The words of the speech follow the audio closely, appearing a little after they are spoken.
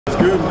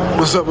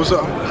What's up? What's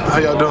up? How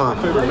y'all doing?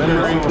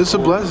 It's a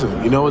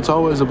blessing. You know, it's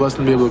always a blessing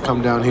to be able to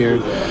come down here.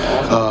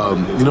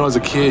 You know, as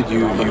a kid,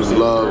 you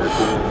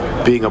love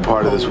being a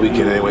part of this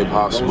weekend any way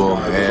possible.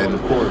 And,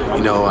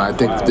 you know, I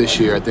think this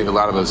year, I think a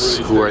lot of us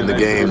who are in the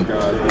game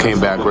came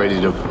back ready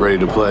to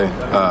play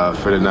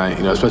for tonight,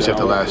 you know, especially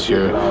after last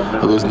year,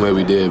 losing the way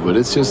we did. But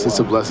it's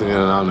a blessing and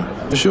an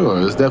honor. For sure,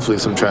 there's definitely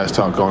some trash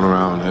talk going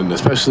around, and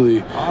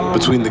especially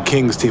between the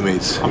Kings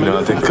teammates, you know,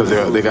 I think because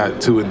they got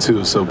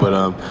 2-2. So, but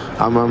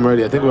I'm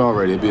ready. I think we're all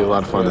ready. It'd be a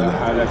lot of fun tonight.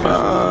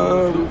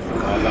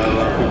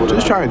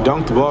 Just try and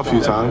dunk the ball a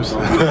few times.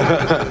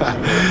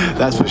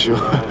 That's for sure.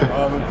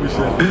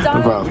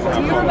 No problem.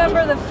 Do you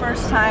remember the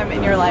first time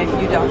in your life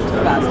you dunked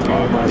a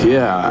basketball?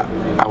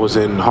 Yeah, I was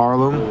in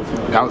Harlem,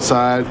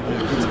 outside.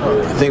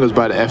 I think it was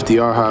by the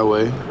FDR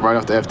Highway, right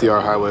off the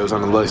FDR Highway. It was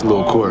on a nice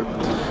little court.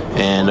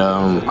 And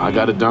I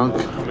got a dunk,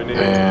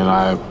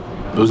 and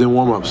it was in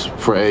warm-ups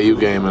for an AU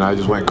game, and I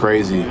just went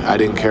crazy. I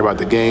didn't care about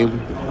the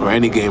game or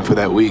any game for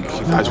that week.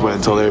 I just went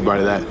and told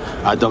everybody that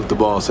I dunked the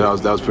ball, so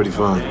that was pretty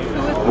fun.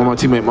 One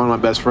of my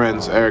best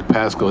friends, Eric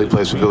Pascal, he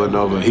plays for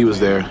Villanova. He was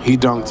there. He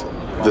dunked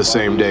the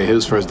same day.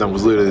 His first dunk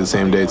was literally the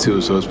same day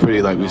too, so it's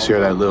pretty like we share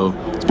that little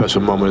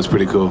special moment. It's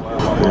pretty cool.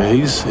 Yeah,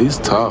 he's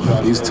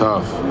tough. He's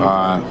tough.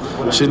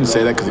 I shouldn't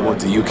say that because he went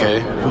to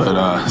UK,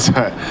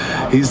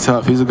 but he's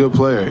tough. He's a good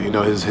player. You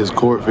know, his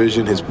court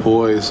vision, his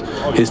poise,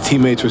 his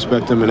teammates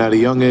respect him, and at a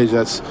young age,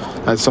 that's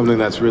something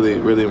that's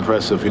really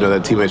impressive. You know,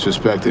 that teammates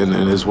respect and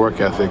his work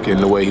ethic and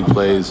the way he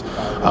plays.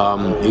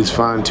 He's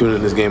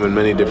fine-tuning his game in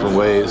many different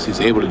ways. He's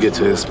able to get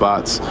to his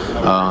spots.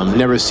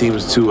 Never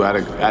seems too out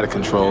of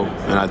control,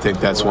 and I think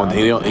that's one thing.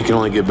 He can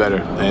only get better,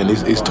 and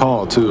he's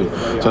tall too.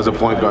 So as a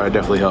point guard, it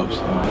definitely helps.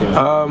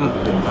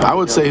 I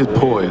would say his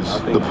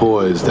poise, the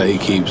poise that he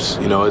keeps.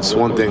 You know, it's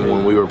one thing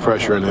when we were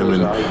pressuring him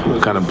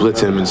and kind of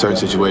blitzing him in certain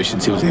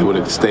situations, he was able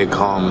to stay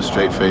calm and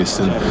straight-faced,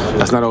 and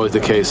that's not always the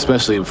case,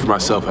 especially for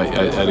myself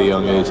at a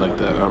young age like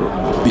that,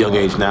 or young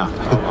age now.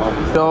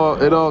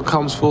 It all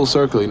comes full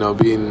circle. You know,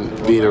 being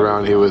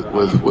around here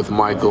with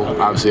Michael.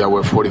 Obviously, I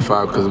wear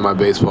 45 because of my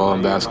baseball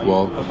and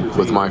basketball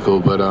with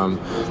Michael, but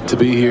to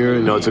be here,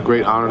 you know, it's a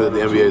great honor that the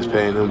NBA is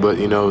paying him, but,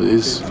 you know,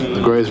 he's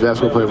the greatest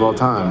basketball player of all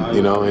time,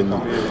 you know, and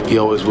he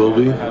always will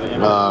be.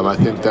 I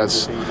think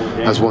that's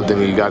one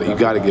thing you got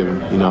to give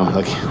him, you know,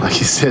 like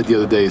he said the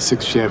other day,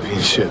 6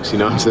 championships, you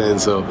know what I'm saying?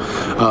 So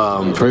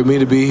for me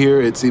to be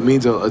here, it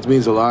means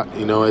a lot,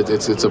 you know.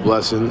 It's a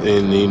blessing,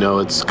 and, you know,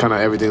 it's kind of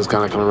everything's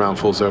kind of coming around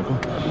full circle.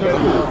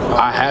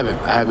 I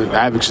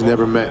actually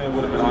never met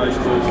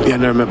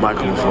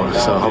Michael before,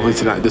 so hopefully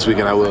this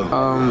weekend I will.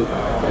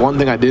 One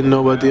thing I didn't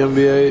know about the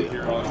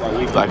NBA,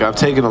 like, I've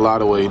taken a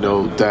lot away, you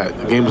know, that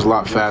the game is a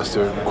lot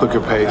faster, quicker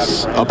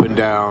pace, up and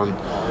down.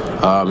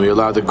 You're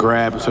allowed to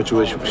grab in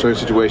certain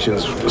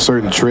situations,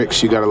 certain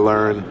tricks you got to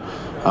learn.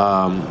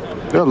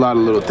 There are a lot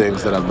of little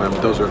things that I've learned,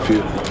 but those are a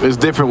few. It's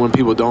different when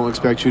people don't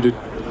expect you to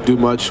do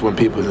much. When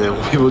people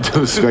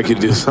do expect you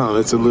to do something,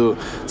 it's a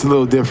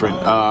little different.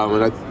 And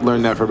I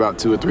learned that for about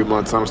 2 or 3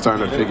 months. I'm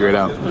starting to figure it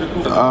out.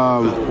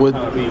 With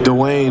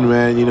Dwayne,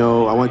 man, you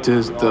know, I went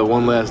to the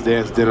One Last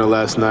Dance dinner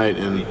last night,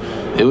 and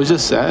it was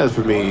just sad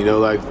for me. You know,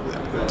 like,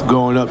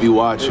 growing up, you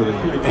watch him,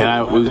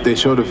 and they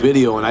showed a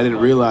video, and I didn't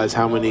realize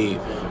how many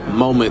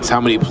moments,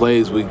 how many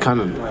plays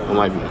I'm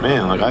like,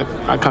 man, like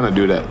I kind of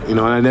do that, you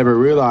know, and I never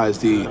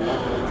realized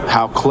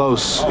how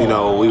close, you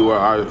know, we were,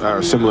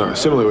 our similar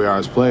we are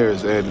as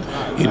players. And,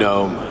 you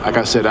know, like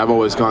I said, I've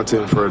always gone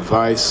to him for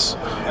advice,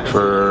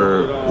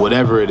 for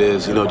whatever it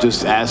is, you know,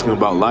 just asking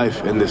about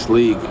life in this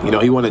league. You know,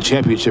 he won a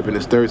championship in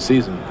his 3rd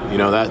season. You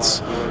know,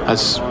 that's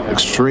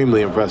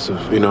extremely impressive,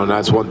 you know, and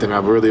that's one thing I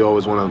really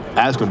always want to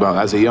ask him about.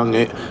 As a young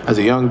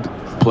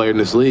player in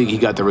this league, he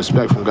got the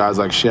respect from guys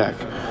like Shaq,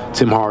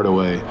 Tim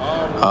Hardaway,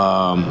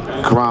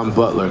 Karan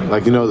Butler.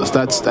 Like, you know,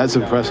 that's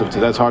impressive too.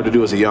 That's hard to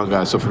do as a young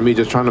guy. So for me,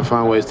 just trying to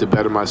find ways to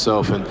better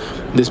myself, and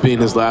this being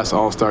his last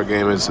All-Star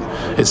game,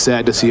 it's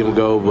sad to see him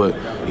go, but,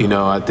 you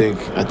know, I think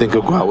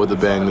he'll go out with a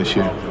bang this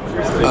year.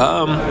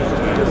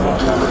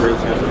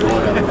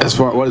 As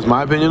far what is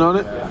my opinion on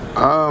it,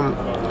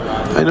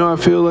 I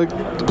feel like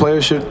the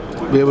players should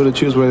be able to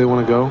choose where they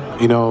want to go.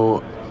 You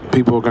know,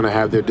 people are going to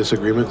have their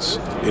disagreements,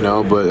 you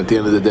know, but at the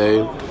end of the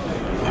day,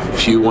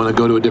 if you want to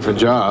go to a different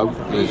job,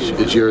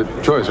 it's your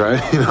choice,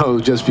 right? You know,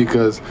 just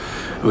because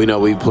we know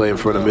we play in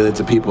front of millions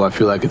of people, I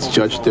feel like it's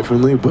judged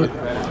differently. But,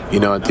 you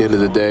know, at the end of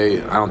the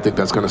day, I don't think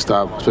that's going to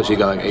stop, especially a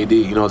guy like AD.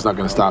 You know, it's not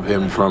going to stop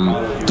him from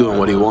doing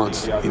what he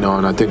wants, you know,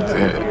 and I think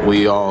that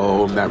we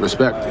all owe him that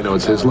respect. You know,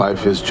 it's his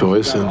life, his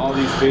choice,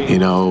 and, you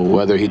know,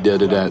 whether he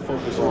did it at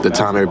the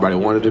time everybody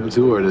wanted him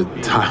to or the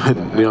time,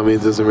 you know what I mean,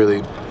 it doesn't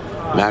really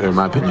matter in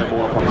my opinion.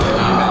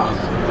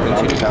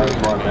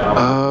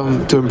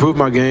 To improve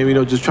my game, you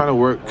know, just trying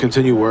to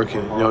continue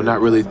working, you know,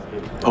 not really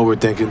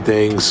overthinking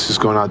things, just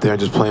going out there and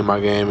just playing my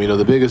game. You know,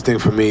 the biggest thing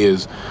for me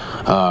is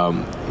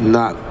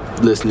not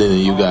listening to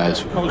you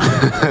guys.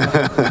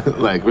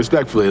 Like,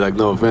 respectfully, like,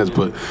 no offense,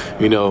 but,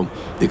 you know,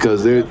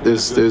 because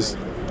there's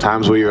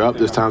times where you're up,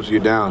 there's times where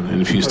you're down.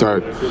 And if you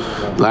start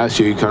last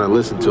year, you kind of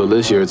listened to it.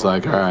 This year, it's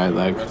like, all right,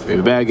 like if you have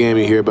a bad game,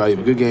 you hear about it. If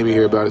you have a good game, you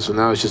hear about it. So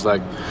now it's just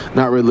like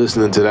not really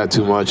listening to that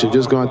too much and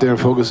just going out there and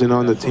focusing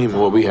on the team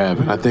and what we have.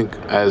 And I think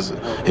as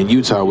in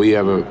Utah, we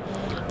have a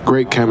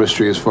great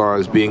chemistry as far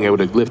as being able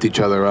to lift each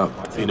other up.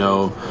 You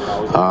know,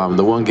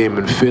 the one game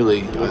in Philly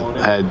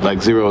had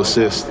like 0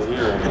 assists,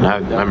 and I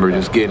remember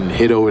just getting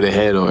hit over the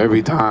head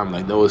every time,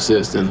 like no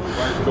assist. And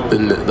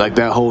then like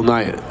that whole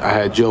night, I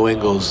had Joe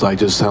Ingles like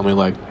just tell me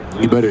like,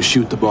 you better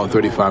shoot the ball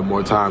 35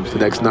 more times the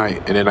next night.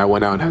 And then I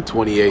went out and had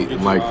 28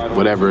 and like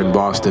whatever in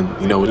Boston.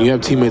 You know, when you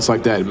have teammates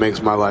like that, it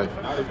makes my life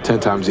 10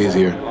 times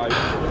easier.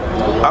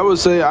 I would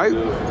say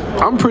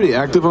I'm pretty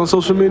active on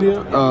social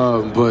media,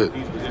 but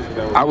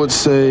I would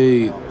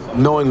say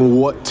knowing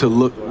what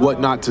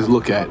not to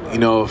look at. You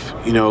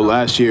know,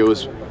 last year it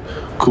was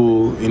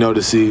cool,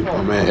 to see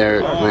my man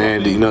Eric, my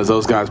Andy,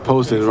 those guys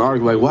posting an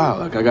article like, wow,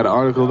 like I got an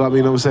article about me,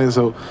 you know what I'm saying?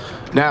 So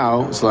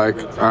now it's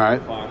like, all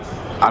right,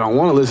 I don't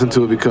want to listen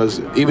to it because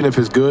even if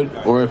it's good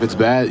or if it's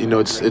bad,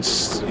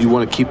 it's you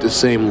want to keep the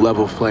same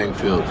level playing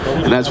field.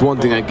 And that's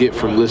one thing I get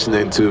from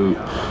listening to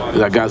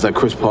like guys like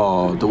Chris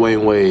Paul,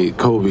 Dwayne Wade,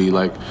 Kobe,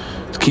 like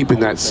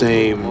keeping that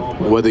same,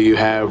 whether you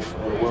have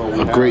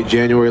a great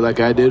January like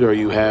I did or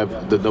you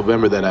have the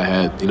November that I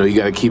had, you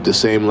got to keep the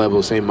same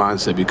level, same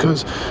mindset,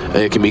 because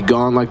it can be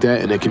gone like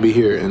that and it can be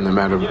here in the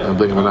matter of a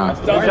blink of an eye.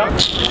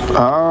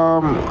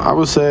 I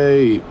would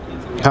say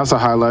House of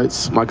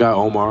Highlights, my guy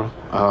Omar.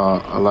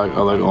 I like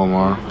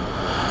Omar.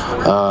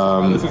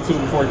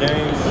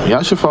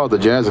 Y'all should follow the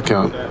Jazz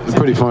account. It's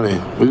pretty funny.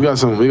 We got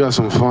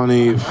some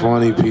funny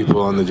people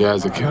on the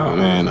Jazz account,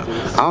 man.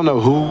 I don't know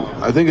who.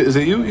 I think is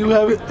it you? You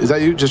have it? Is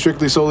that you? Just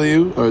strictly solely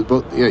you? Or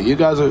both? Yeah, you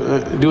guys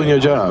are doing your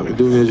job. You're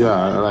doing your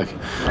job. I like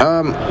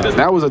it.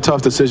 That was a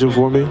tough decision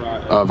for me.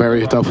 A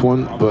very tough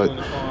one. But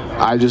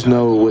I just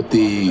know with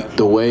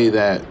the way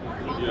that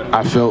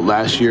I felt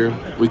last year,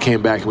 we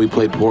came back and we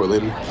played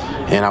Portland,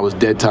 and I was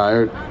dead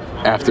tired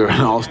after an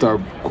all-star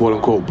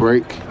quote-unquote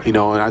break, and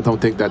I don't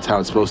think that's how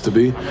it's supposed to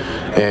be.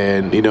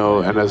 And,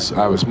 and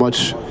as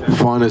much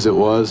fun as it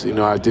was,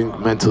 I think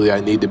mentally I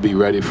need to be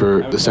ready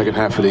for the second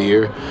half of the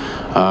year.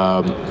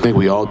 I think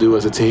we all do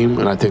as a team,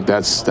 and I think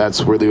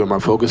that's really where my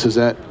focus is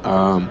at.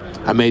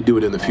 I may do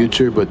it in the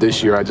future, but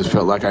this year I just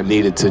felt like I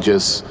needed to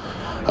just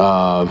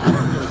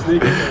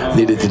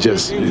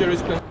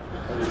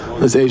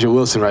That's Asia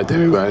Wilson right there,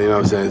 everybody. You know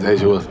what I'm saying? It's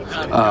Asia Wilson.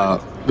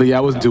 But yeah,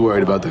 I wasn't too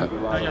worried about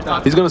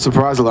that. He's gonna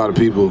surprise a lot of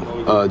people.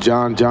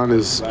 John's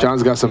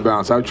got some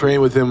bounce. I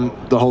trained with him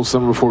the whole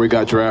summer before we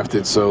got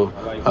drafted, so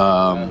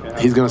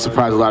he's gonna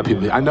surprise a lot of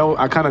people.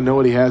 I kind of know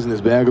what he has in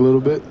his bag a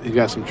little bit. He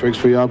got some tricks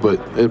for y'all, but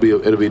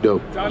it'll be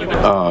dope.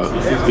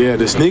 Yeah,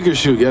 the sneaker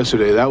shoot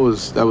yesterday, that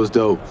was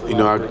dope.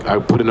 I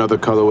put another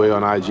colorway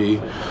on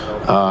IG.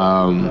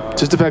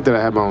 Just the fact that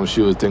I had my own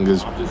shoe, I think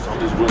is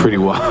pretty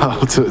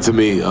wild to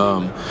me.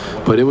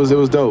 But it was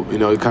dope.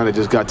 It kind of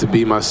just got to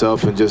be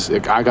myself and just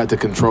I got to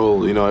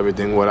control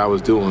everything what I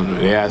was doing.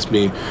 They asked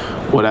me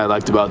what I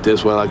liked about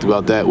this, what I liked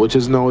about that, which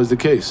isn't always the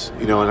case.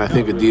 And I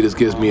think Adidas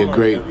gives me a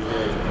great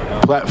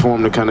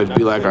platform to kind of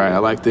be like, all right, I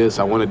like this,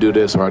 I want to do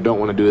this, or I don't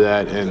want to do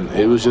that, and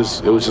it was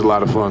just a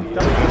lot of fun.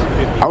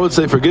 I would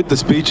say forget the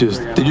speeches.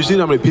 Did you see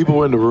how many people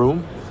were in the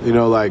room?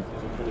 Like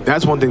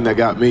that's one thing that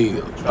got me.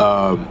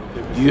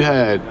 You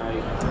had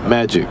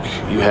Magic,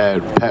 you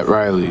had Pat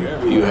Riley,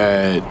 you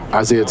had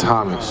Isaiah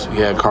Thomas,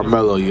 you had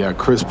Carmelo, you had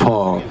Chris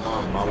Paul,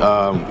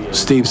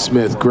 Steve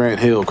Smith, Grant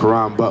Hill,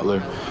 Caron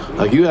Butler.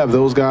 Like you have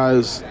those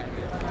guys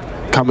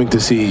coming to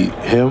see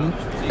him,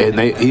 and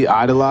he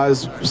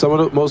idolized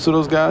most of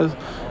those guys.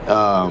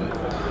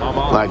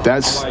 Like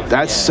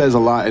that says a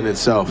lot in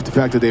itself. The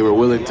fact that they were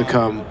willing to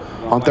come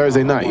on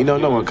Thursday night. No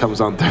one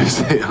comes on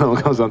Thursday. No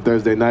one comes on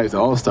Thursday night. It's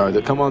All-Star.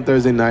 They come on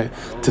Thursday night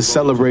to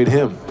celebrate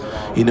him.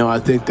 I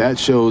think that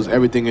shows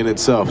everything in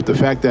itself. The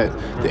fact that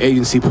the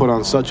agency put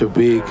on such a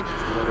big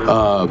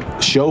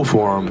show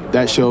for him,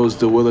 that shows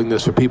the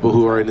willingness for people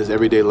who are in his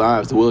everyday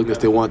lives, the willingness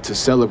they want to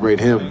celebrate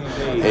him.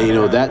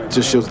 And, that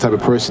just shows the type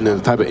of person and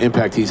the type of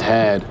impact he's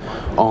had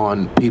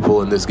on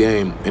people in this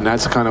game. And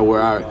that's kind of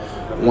where I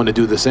want to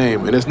do the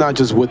same. And it's not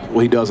just what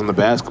he does on the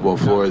basketball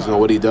floor, it's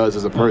what he does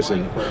as a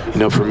person.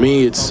 For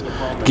me, it's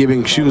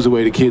giving shoes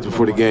away to kids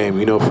before the game.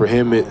 For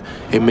him, it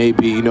may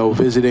be,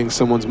 visiting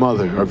someone's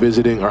mother or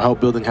visiting or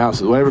help building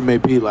houses, whatever it may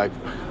be. Like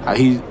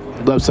he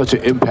left such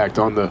an impact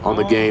on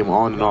the game,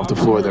 on and off the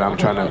floor, that I'm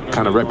trying to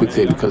kind of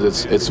replicate, because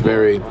it's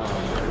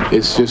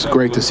just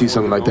great to see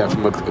something like that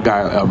from a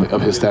guy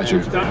of his stature.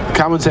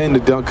 Commentating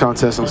the dunk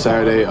contest on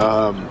Saturday,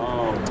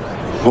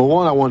 well,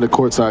 one, I wanted a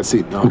courtside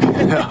seat. No,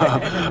 okay.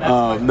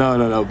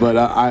 No. But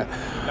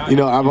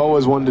I've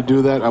always wanted to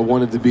do that. I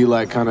wanted to be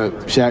like kind of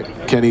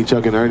Shaq, Kenny,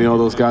 Chuck, and Ernie, all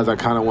those guys. I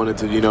kind of wanted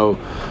to,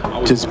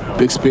 just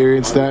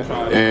experience that.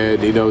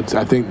 And,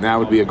 I think now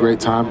would be a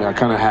great time. I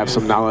kind of have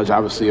some knowledge,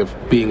 obviously, of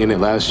being in it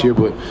last year,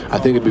 but I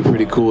think it'd be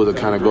pretty cool to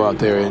kind of go out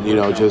there and,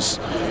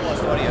 just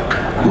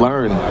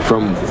learn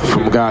from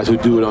guys who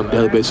do it on a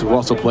daily basis, who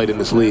also played in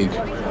this league.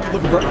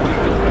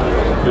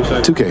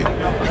 2K.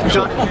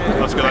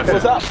 Let's go.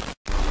 What's up?